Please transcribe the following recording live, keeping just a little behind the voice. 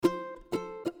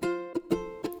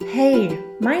Hey,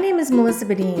 my name is Melissa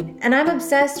Badine, and I'm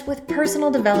obsessed with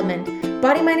personal development,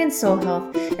 body, mind, and soul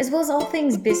health, as well as all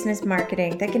things business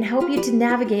marketing that can help you to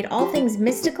navigate all things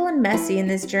mystical and messy in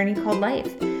this journey called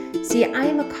life. See, I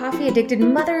am a coffee-addicted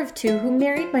mother of two who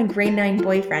married my grade 9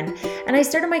 boyfriend, and I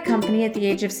started my company at the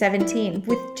age of 17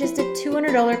 with just a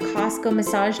 $200 Costco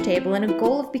massage table and a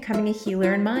goal of becoming a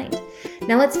healer in mind.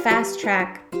 Now let's fast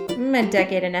track a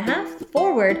decade and a half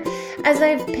forward as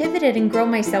I've pivoted and grown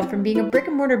myself from being a brick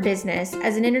and mortar business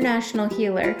as an international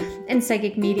healer and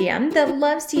psychic medium that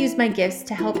loves to use my gifts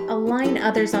to help align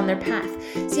others on their path.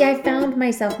 See, I found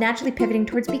myself naturally pivoting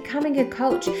towards becoming a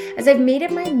coach as I've made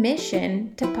it my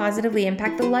mission to positively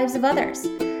impact the lives of others.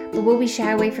 But will we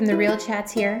shy away from the real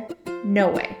chats here? No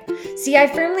way. See, I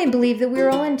firmly believe that we're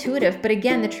all intuitive, but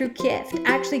again, the true gift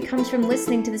actually comes from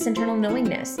listening to this internal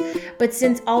knowingness. But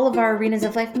since all of our arenas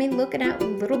of life may look at a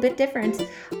little bit different,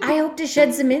 I hope to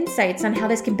shed some insights on how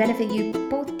this can benefit you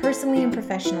both personally and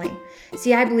professionally.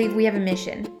 See, I believe we have a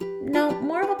mission. No,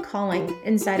 more of a calling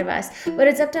inside of us, but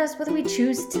it's up to us whether we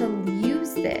choose to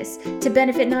use this to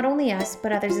benefit not only us,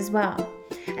 but others as well.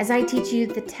 As I teach you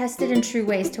the tested and true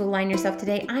ways to align yourself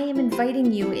today, I am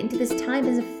inviting you into this time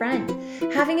as a friend,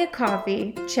 having a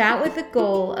coffee, chat with the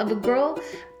goal of a girl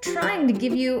trying to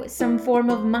give you some form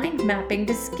of mind mapping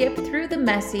to skip through the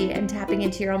messy and tapping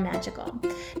into your own magical.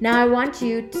 Now I want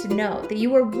you to know that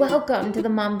you are welcome to the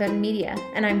Mom Bun Media,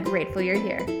 and I'm grateful you're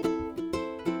here.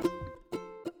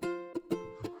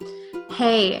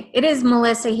 Hey, it is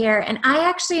Melissa here, and I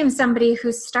actually am somebody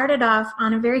who started off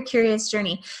on a very curious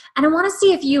journey, and I want to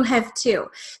see if you have too.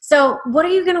 So what are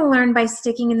you going to learn by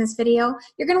sticking in this video?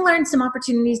 You're going to learn some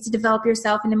opportunities to develop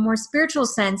yourself in a more spiritual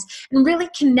sense and really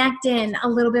connect in a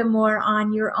little bit more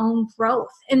on your own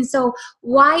growth. And so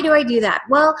why do I do that?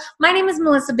 Well, my name is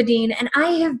Melissa Badine, and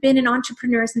I have been an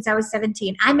entrepreneur since I was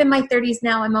 17. I'm in my 30s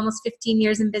now. I'm almost 15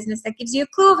 years in business. That gives you a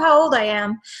clue of how old I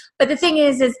am. But the thing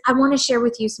is I want to share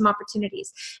with you some opportunities.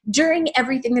 During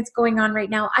everything that's going on right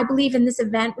now, I believe in this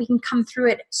event, we can come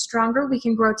through it stronger, we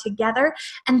can grow together,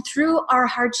 and through our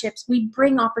hardships, we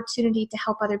bring opportunity to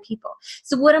help other people.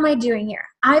 So what am I doing here?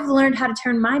 I've learned how to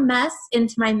turn my mess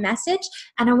into my message,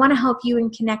 and I want to help you in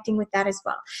connecting with that as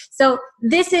well. So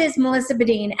this is Melissa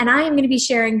Badine, and I am going to be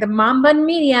sharing the Mom Bun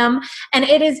Medium, and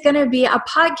it is going to be a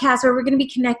podcast where we're going to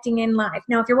be connecting in live.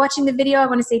 Now, if you're watching the video, I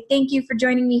want to say thank you for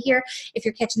joining me here. If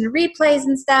you're catching the replays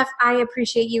and stuff, I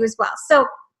appreciate you as well. So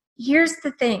here's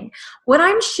the thing. What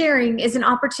I'm sharing is an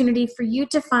opportunity for you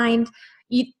to find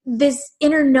this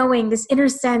inner knowing, this inner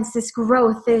sense, this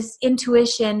growth, this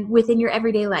intuition within your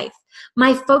everyday life.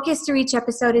 My focus through each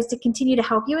episode is to continue to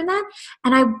help you in that,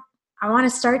 and I want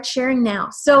to start sharing now.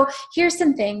 So here's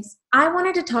some things. I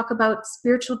wanted to talk about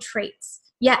spiritual traits.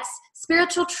 Yes,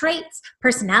 spiritual traits,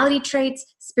 personality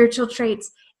traits, spiritual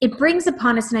traits. It brings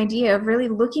upon us an idea of really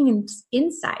looking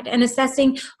inside and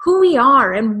assessing who we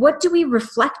are and what do we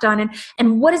reflect on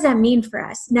and what does that mean for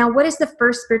us. Now, what is the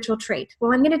first spiritual trait?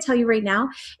 Well, I'm going to tell you right now,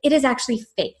 it is actually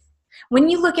faith. When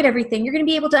you look at everything, you're going to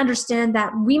be able to understand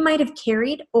that we might have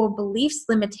carried old beliefs,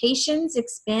 limitations,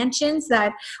 expansions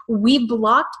that we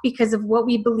blocked because of what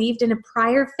we believed in a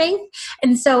prior faith.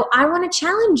 And so I want to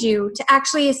challenge you to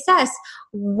actually assess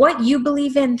what you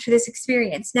believe in through this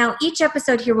experience. Now, each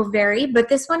episode here will vary, but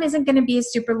this one isn't going to be a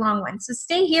super long one. So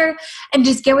stay here and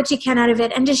just get what you can out of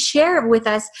it and just share with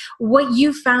us what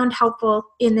you found helpful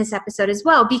in this episode as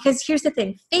well. Because here's the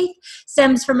thing, faith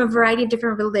stems from a variety of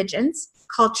different religions,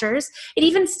 cultures. It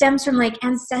even stems from like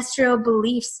ancestral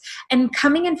beliefs and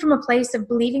coming in from a place of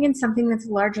believing in something that's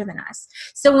larger than us.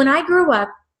 So when I grew up,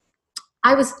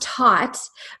 I was taught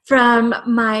from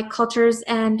my cultures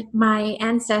and my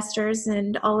ancestors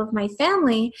and all of my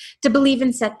family to believe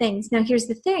in set things. Now, here's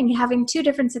the thing. Having two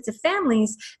different sets of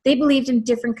families, they believed in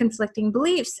different conflicting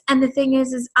beliefs. And the thing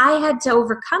is I had to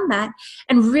overcome that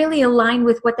and really align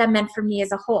with what that meant for me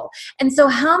as a whole. And so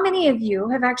how many of you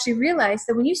have actually realized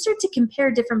that when you start to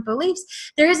compare different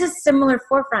beliefs, there is a similar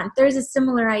forefront, there's a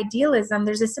similar idealism,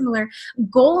 there's a similar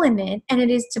goal in it, and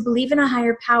it is to believe in a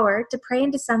higher power, to pray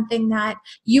into something that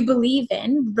you believe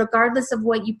in, regardless of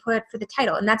what you put for the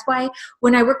title. And that's why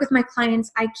when I work with my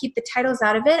clients, I keep the titles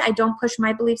out of it. I don't push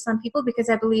my beliefs on people because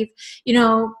I believe,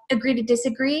 agree to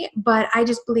disagree, but I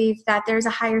just believe that there's a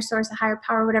higher source, a higher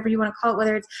power, whatever you want to call it,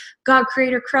 whether it's God,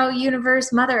 creator, crow,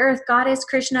 universe, Mother Earth, Goddess,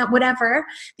 Krishna, whatever.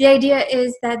 The idea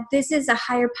is that this is a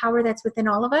higher power that's within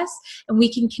all of us, and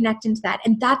we can connect into that.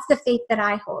 And that's the faith that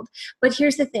I hold. But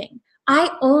here's the thing.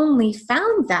 I only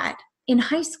found that in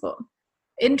high school.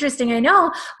 Interesting, I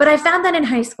know, but I found that in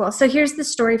high school. So here's the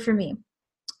story for me.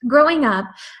 growing up,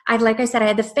 like I said, I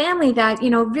had the family that,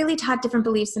 really taught different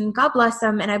beliefs, and God bless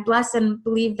them. And I bless and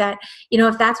believe that,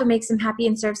 if that's what makes them happy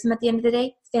and serves them at the end of the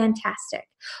day, fantastic.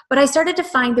 But I started to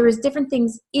find there was different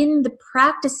things in the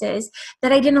practices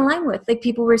that I didn't align with. Like,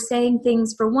 people were saying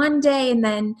things for one day and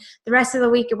then the rest of the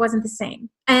week it wasn't the same.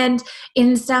 And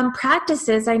in some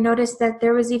practices, I noticed that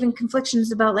there was even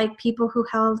conflictions about like people who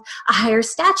held a higher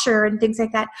stature and things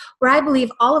like that, where I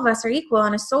believe all of us are equal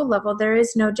on a soul level. There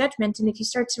is no judgment. And if you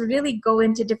start to really go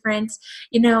into different,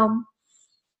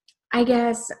 I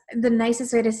guess the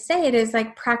nicest way to say it is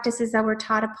like practices that were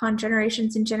taught upon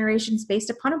generations and generations based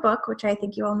upon a book, which I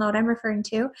think you all know what I'm referring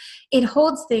to. It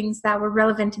holds things that were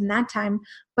relevant in that time,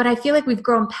 but I feel like we've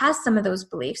grown past some of those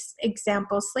beliefs.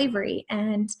 Example, slavery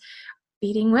and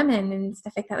beating women and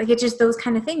stuff like that. Like, it's just those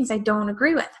kind of things I don't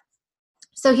agree with.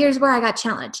 So here's where I got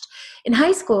challenged. In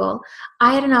high school,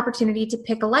 I had an opportunity to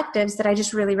pick electives that I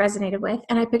just really resonated with,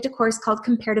 and I picked a course called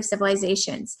Comparative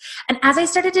Civilizations. And as I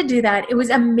started to do that, it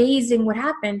was amazing what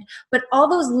happened, but all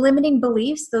those limiting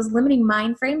beliefs, those limiting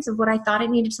mind frames of what I thought it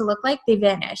needed to look like, they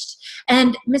vanished.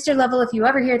 And Mr. Level, if you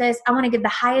ever hear this, I want to give the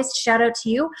highest shout out to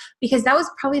you, because that was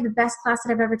probably the best class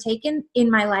that I've ever taken in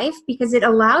my life, because it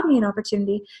allowed me an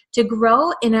opportunity to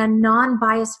grow in a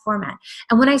non-biased format.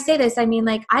 And when I say this, I mean,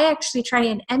 like, I actually try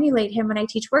and emulate him when I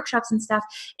teach workshops and stuff,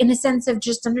 in a sense of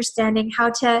just understanding how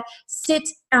to sit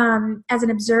as an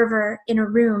observer in a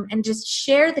room and just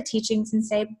share the teachings and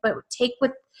say, but take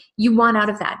what you want out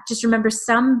of that. Just remember,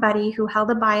 somebody who held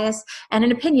a bias and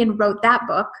an opinion wrote that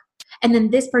book, and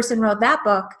then this person wrote that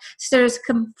book. So there's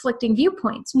conflicting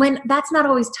viewpoints when that's not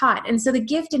always taught. And so the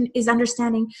gift is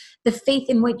understanding the faith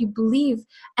in what you believe,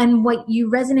 and what you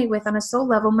resonate with on a soul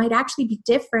level might actually be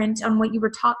different on what you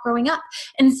were taught growing up.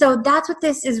 And so that's what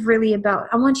this is really about.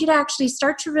 I want you to actually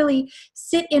start to really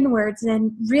sit inwards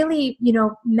and really,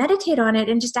 meditate on it,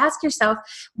 and just ask yourself,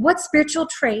 what spiritual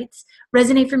traits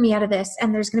resonate for me out of this?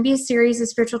 And there's going to be a series of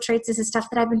spiritual traits. This is stuff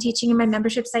that I've been teaching in my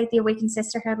membership site, The Awakened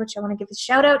Sisterhood, which I want to give a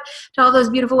shout out to all those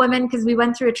beautiful women, because we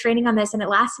went through a training on this and it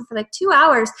lasted for like 2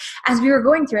 hours as we were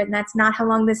going through it. And that's not how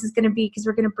long this is going to be, because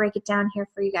we're going to break it down here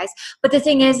for you guys. But the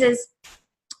thing is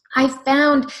I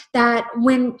found that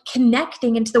when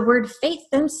connecting into the word faith,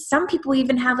 then some people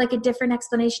even have like a different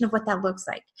explanation of what that looks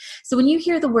like. So when you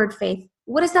hear the word faith,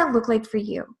 what does that look like for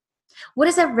you? What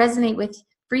does that resonate with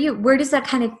for you? Where does that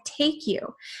kind of take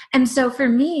you? And so for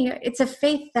me, it's a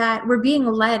faith that we're being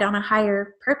led on a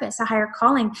higher purpose, a higher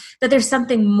calling, that there's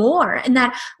something more, and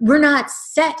that we're not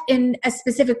set in a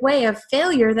specific way of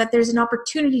failure, that there's an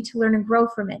opportunity to learn and grow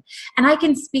from it. And I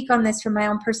can speak on this from my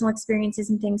own personal experiences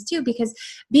and things too, because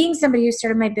being somebody who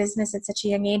started my business at such a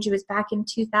young age, it was back in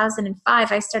 2005,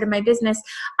 I started my business,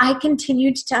 I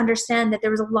continued to understand that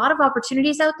there was a lot of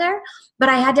opportunities out there, but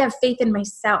I had to have faith in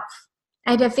myself.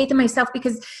 I had to have faith in myself,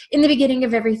 because in the beginning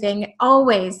of everything,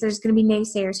 always there's going to be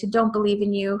naysayers who don't believe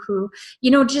in you, who,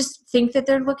 just think that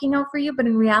they're looking out for you, but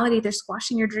in reality, they're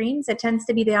squashing your dreams. It tends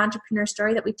to be the entrepreneur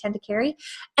story that we tend to carry.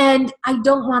 And I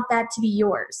don't want that to be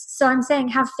yours. So I'm saying,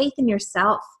 have faith in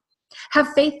yourself.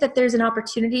 Have faith that there's an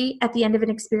opportunity at the end of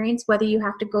an experience, whether you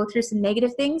have to go through some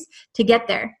negative things to get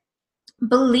there.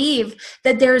 Believe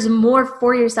that there's more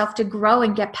for yourself to grow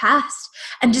and get past,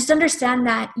 and just understand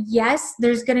that, yes,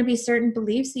 there's going to be certain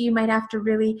beliefs that you might have to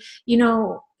really,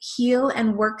 heal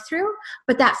and work through,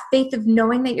 but that faith of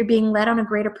knowing that you're being led on a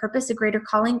greater purpose, a greater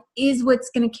calling, is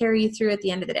what's going to carry you through at the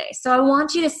end of the day. So I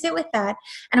want you to sit with that,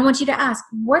 and I want you to ask,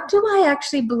 what do I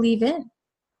actually believe in?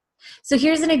 So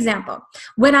here's an example.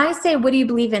 When I say, what do you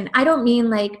believe in? I don't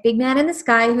mean like big man in the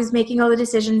sky who's making all the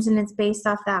decisions and it's based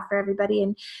off that for everybody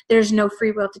and there's no free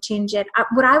will to change it.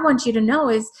 What I want you to know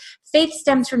is faith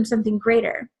stems from something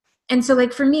greater. And so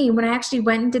like for me, when I actually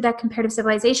went and did that comparative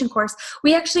civilization course,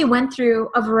 we actually went through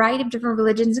a variety of different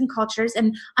religions and cultures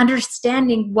and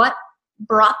understanding what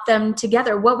brought them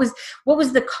together. What was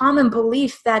the common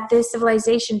belief that this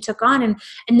civilization took on,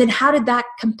 and then how did that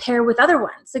compare with other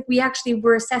ones? Like we actually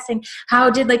were assessing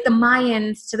how did like the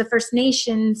Mayans to the First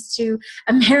Nations to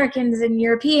Americans and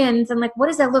Europeans, and like what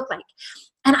does that look like?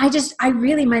 And I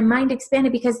really, my mind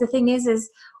expanded, because the thing is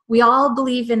we all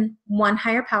believe in one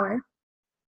higher power,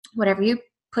 whatever you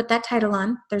put that title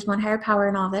on, there's one higher power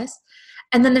in all this.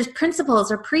 And then there's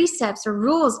principles or precepts or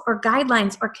rules or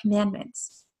guidelines or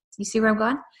commandments. You see where I'm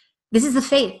going? This is the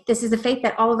faith. This is the faith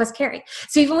that all of us carry.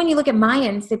 So even when you look at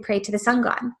Mayans, they pray to the sun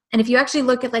god. And if you actually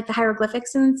look at like the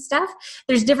hieroglyphics and stuff,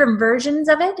 there's different versions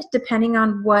of it depending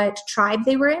on what tribe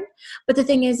they were in. But the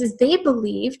thing is they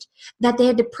believed that they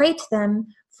had to pray to them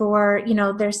for,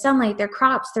 their sunlight, their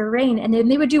crops, their rain. And then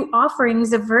they would do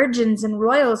offerings of virgins and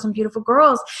royals and beautiful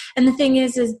girls. And the thing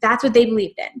is that's what they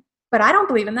believed in. but I don't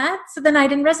believe in that. So then I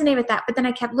didn't resonate with that, but then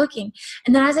I kept looking.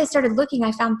 And then as I started looking,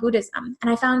 I found Buddhism, and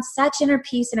I found such inner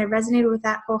peace, and I resonated with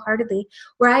that wholeheartedly,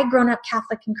 where I had grown up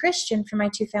Catholic and Christian from my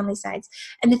two family sides.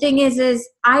 And the thing is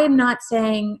I am not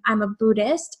saying I'm a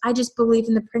Buddhist. I just believe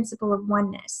in the principle of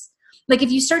oneness. Like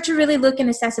if you start to really look and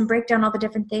assess and break down all the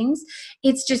different things,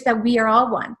 it's just that we are all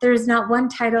one. There is not one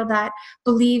title that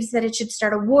believes that it should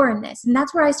start a war in this. And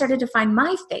that's where I started to find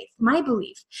my faith, my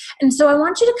belief. And so I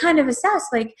want you to kind of assess,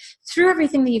 like through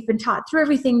everything that you've been taught, through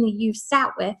everything that you've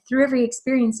sat with, through every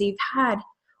experience that you've had,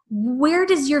 where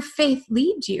does your faith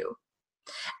lead you?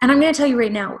 And I'm going to tell you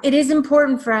right now, it is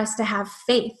important for us to have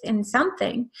faith in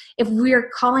something if we're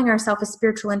calling ourselves a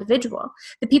spiritual individual.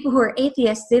 The people who are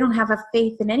atheists, they don't have a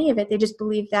faith in any of it. They just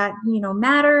believe that,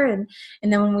 matter, and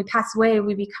then when we pass away,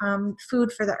 we become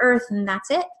food for the earth, and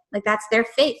that's it. Like that's their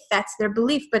faith, that's their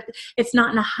belief, but it's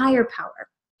not in a higher power.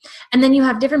 And then you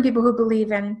have different people who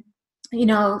believe in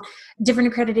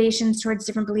different accreditations towards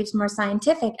different beliefs, more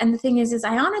scientific. And the thing is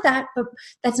I honor that, but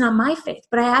that's not my faith.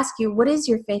 But I ask you, what is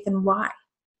your faith and why?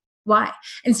 Why?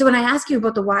 And so when I ask you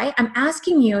about the why, I'm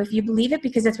asking you if you believe it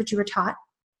because that's what you were taught,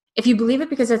 if you believe it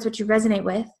because that's what you resonate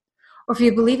with, or if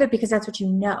you believe it because that's what you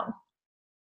know.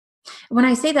 When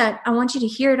I say that, I want you to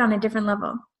hear it on a different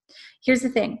level. Here's the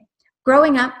thing.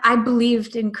 Growing up, I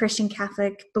believed in Christian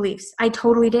Catholic beliefs. I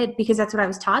totally did, because that's what I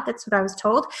was taught. That's what I was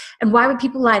told. And why would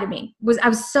people lie to me? I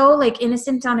was so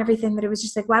innocent on everything that it was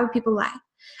just why would people lie?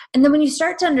 And then when you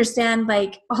start to understand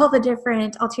all the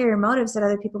different ulterior motives that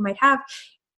other people might have,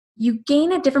 you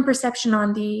gain a different perception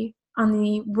on the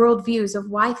worldviews of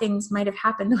why things might have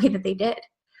happened the way that they did.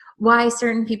 Why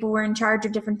certain people were in charge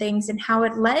of different things, and how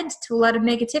it led to a lot of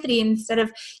negativity. Instead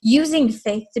of using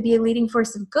faith to be a leading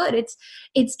force of good,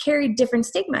 it's carried different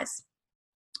stigmas.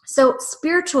 So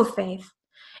spiritual faith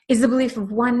is the belief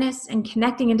of oneness and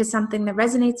connecting into something that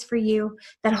resonates for you,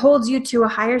 that holds you to a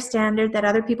higher standard that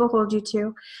other people hold you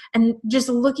to, and just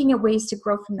looking at ways to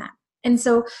grow from that. And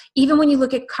so even when you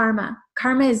look at karma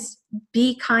is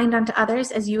be kind unto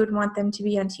others as you would want them to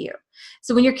be unto you.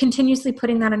 So when you're continuously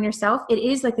putting that on yourself, it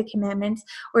is like the commandments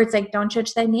where it's don't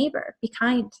judge thy neighbor, be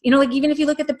kind. Even if you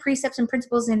look at the precepts and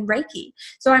principles in Reiki.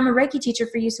 So I'm a Reiki teacher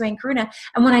for Usui and Karuna.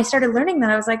 And when I started learning that,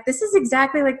 I was like, this is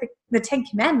exactly like the 10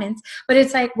 commandments, but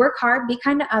it's work hard, be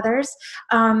kind to others.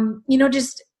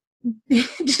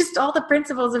 Just all the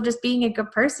principles of just being a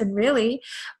good person, really.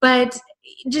 But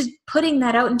just putting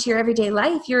that out into your everyday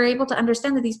life, you're able to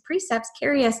understand that these precepts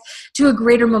carry us to a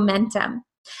greater momentum.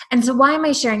 And so why am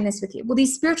I sharing this with you? Well,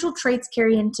 these spiritual traits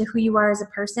carry into who you are as a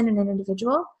person and an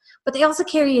individual, but they also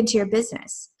carry into your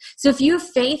business. So if you have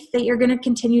faith that you're going to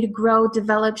continue to grow,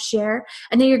 develop, share,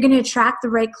 and that you're going to attract the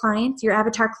right clients, your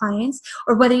avatar clients,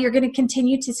 or whether you're going to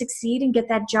continue to succeed and get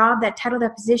that job, that title,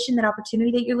 that position, that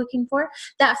opportunity that you're looking for,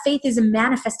 that faith is a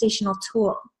manifestational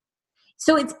tool.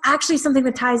 So it's actually something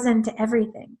that ties into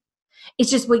everything.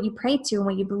 It's just what you pray to and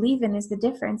what you believe in is the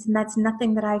difference. And that's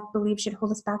nothing that I believe should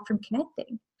hold us back from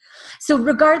connecting. So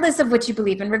regardless of what you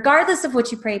believe in, regardless of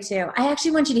what you pray to, I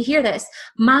actually want you to hear this.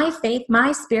 My faith,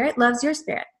 my spirit loves your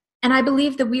spirit. And I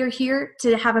believe that we are here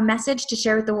to have a message to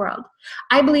share with the world.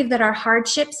 I believe that our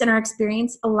hardships and our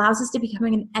experience allows us to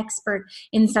becoming an expert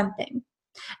in something.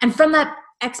 And from that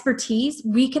expertise,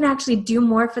 we can actually do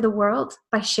more for the world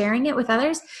by sharing it with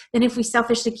others than if we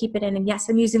selfishly keep it in. And yes,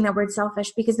 I'm using that word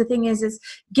selfish because the thing is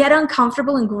get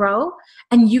uncomfortable and grow,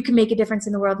 and you can make a difference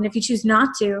in the world. And if you choose not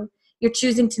to, you're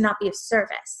choosing to not be of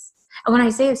service. And when I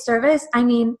say of service, I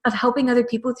mean of helping other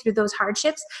people through those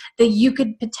hardships that you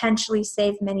could potentially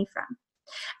save many from.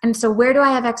 And so where do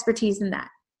I have expertise in that?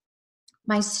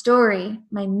 My story,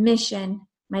 my mission,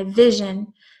 my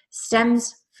vision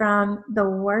stems from the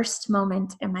worst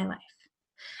moment in my life.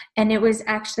 And it was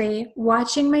actually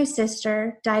watching my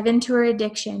sister dive into her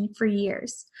addiction for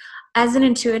years. As an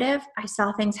intuitive, I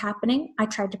saw things happening. I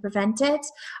tried to prevent it.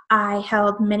 I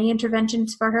held many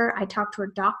interventions for her. I talked to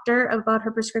her doctor about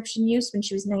her prescription use when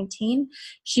she was 19.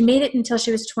 She made it until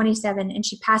she was 27, and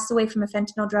she passed away from a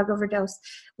fentanyl drug overdose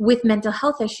with mental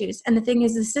health issues. And the thing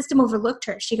is, the system overlooked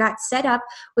her. She got set up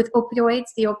with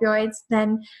the opioids,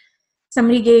 then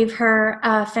somebody gave her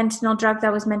a fentanyl drug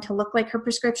that was meant to look like her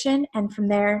prescription, and from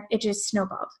there, it just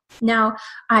snowballed. Now,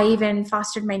 I even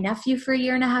fostered my nephew for a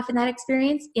year and a half in that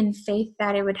experience in faith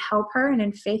that it would help her and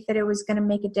in faith that it was going to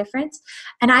make a difference.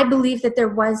 And I believe that there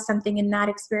was something in that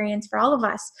experience for all of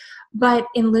us. But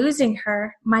in losing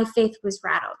her, my faith was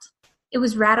rattled. It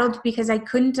was rattled because I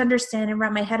couldn't understand and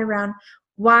wrap my head around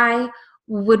why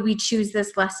would we choose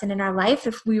this lesson in our life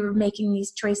if we were making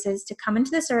these choices to come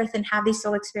into this earth and have these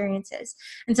soul experiences.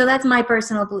 And so that's my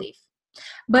personal belief.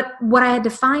 But what I had to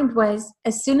find was,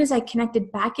 as soon as I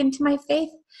connected back into my faith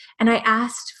and I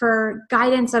asked for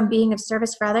guidance on being of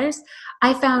service for others,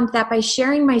 I found that by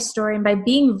sharing my story and by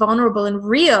being vulnerable and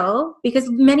real, because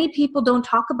many people don't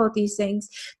talk about these things,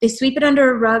 they sweep it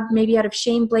under a rug, maybe out of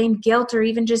shame, blame, guilt, or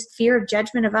even just fear of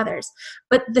judgment of others.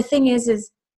 But the thing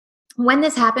is when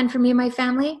this happened for me and my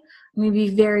family, I'm going to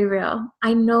be very real.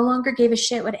 I no longer gave a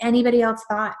shit what anybody else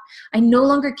thought. I no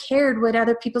longer cared what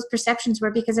other people's perceptions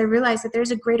were, because I realized that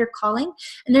there's a greater calling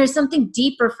and there's something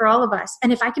deeper for all of us.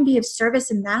 And if I can be of service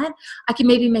in that, I can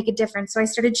maybe make a difference. So I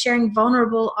started sharing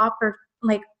vulnerable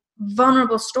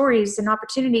stories and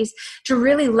opportunities to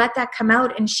really let that come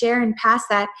out and share and pass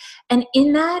that. And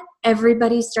in that,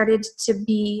 everybody started to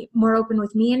be more open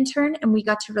with me in turn, and we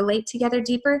got to relate together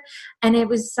deeper. And it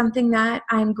was something that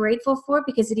I'm grateful for,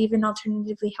 because it even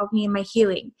alternatively helped me in my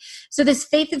healing. So this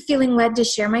faith of feeling led to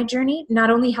share my journey not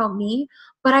only helped me,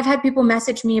 but I've had people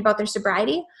message me about their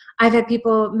sobriety. I've had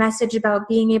people message about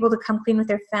being able to come clean with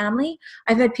their family.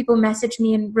 I've had people message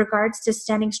me in regards to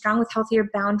standing strong with healthier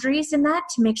boundaries in that,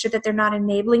 to make sure that they're not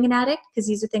enabling an addict, because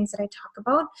these are things that I talk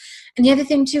about. And the other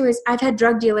thing too is I've had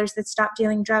drug dealers that stopped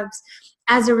dealing drugs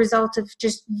as a result of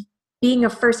just being a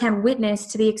firsthand witness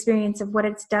to the experience of what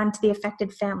it's done to the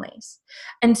affected families.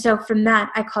 And so from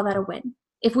that, I call that a win.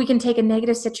 If we can take a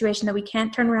negative situation that we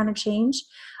can't turn around and change,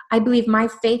 I believe my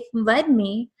faith led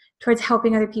me towards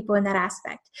helping other people in that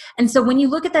aspect. And so when you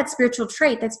look at that spiritual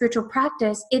trait, that spiritual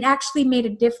practice, it actually made a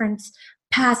difference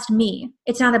past me.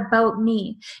 It's not about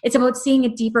me. It's about seeing a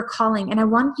deeper calling. And I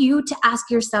want you to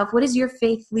ask yourself, what is your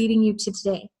faith leading you to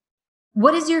today?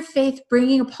 What is your faith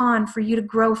bringing upon for you to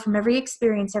grow from every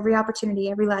experience, every opportunity,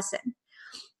 every lesson?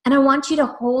 And I want you to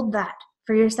hold that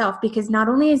for yourself, because not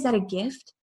only is that a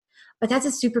gift, but that's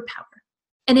a superpower.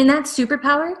 And in that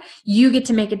superpower, you get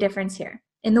to make a difference here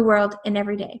in the world and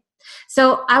every day.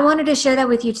 So I wanted to share that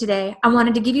with you today. I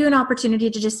wanted to give you an opportunity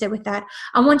to just sit with that.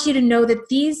 I want you to know that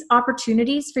these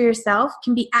opportunities for yourself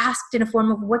can be asked in a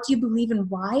form of, what do you believe and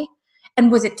why?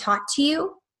 And was it taught to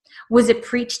you? Was it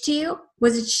preached to you?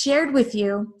 Was it shared with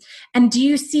you? And do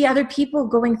you see other people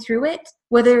going through it,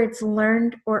 whether it's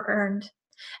learned or earned?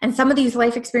 And some of these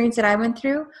life experiences that I went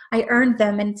through, I earned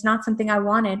them, and it's not something I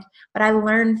wanted, but I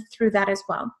learned through that as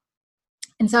well.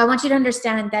 And so I want you to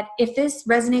understand that if this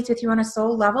resonates with you on a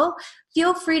soul level,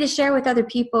 feel free to share with other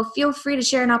people. Feel free to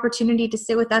share an opportunity to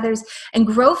sit with others and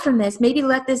grow from this. Maybe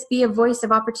let this be a voice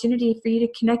of opportunity for you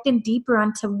to connect in deeper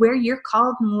onto where you're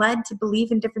called and led to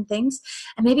believe in different things.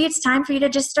 And maybe it's time for you to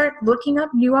just start looking up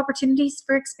new opportunities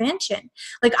for expansion.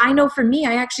 Like I know for me,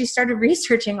 I actually started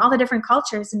researching all the different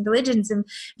cultures and religions and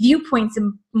viewpoints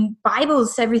and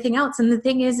Bibles, everything else. And the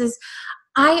thing is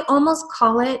I almost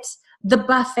call it the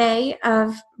buffet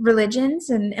of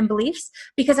religions and beliefs,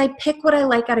 because I pick what I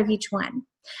like out of each one.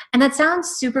 And that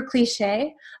sounds super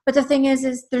cliche, but the thing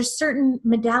is there's certain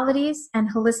modalities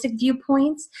and holistic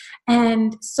viewpoints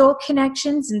and soul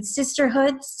connections and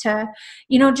sisterhoods to,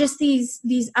 just these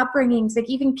upbringings, like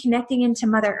even connecting into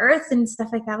Mother Earth and stuff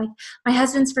like that. Like my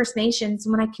husband's First Nations,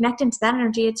 and when I connect into that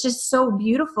energy, it's just so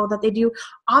beautiful that they do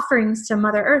offerings to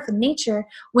Mother Earth and nature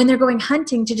when they're going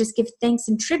hunting, to just give thanks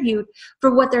and tribute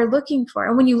for what they're looking for.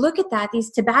 And when you look at that,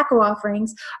 these tobacco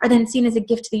offerings are then seen as a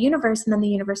gift to the universe, and then the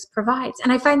universe provides.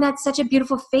 And I find that such a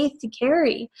beautiful faith to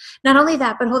carry. Not only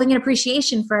that, but holding an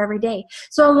appreciation for every day.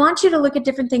 So I want you to look at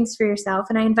different things for yourself,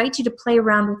 and I invite you to play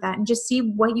around with that and just see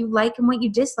what you like and what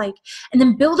you dislike, and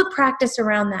then build a practice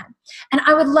around that. And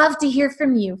I would love to hear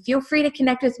from you. Feel free to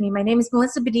connect with me. My name is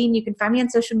Melissa Badin. You can find me on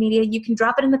social media. You can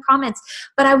drop it in the comments.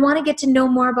 But I want to get to know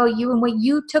more about you and what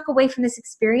you took away from this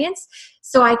experience,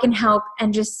 so I can help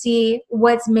and just see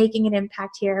what's making an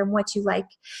impact here and what you like.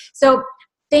 So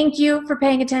thank you for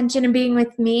paying attention and being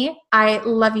with me. I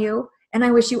love you, and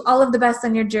I wish you all of the best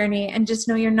on your journey. And just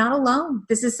know you're not alone.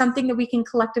 This is something that we can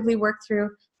collectively work through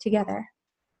together.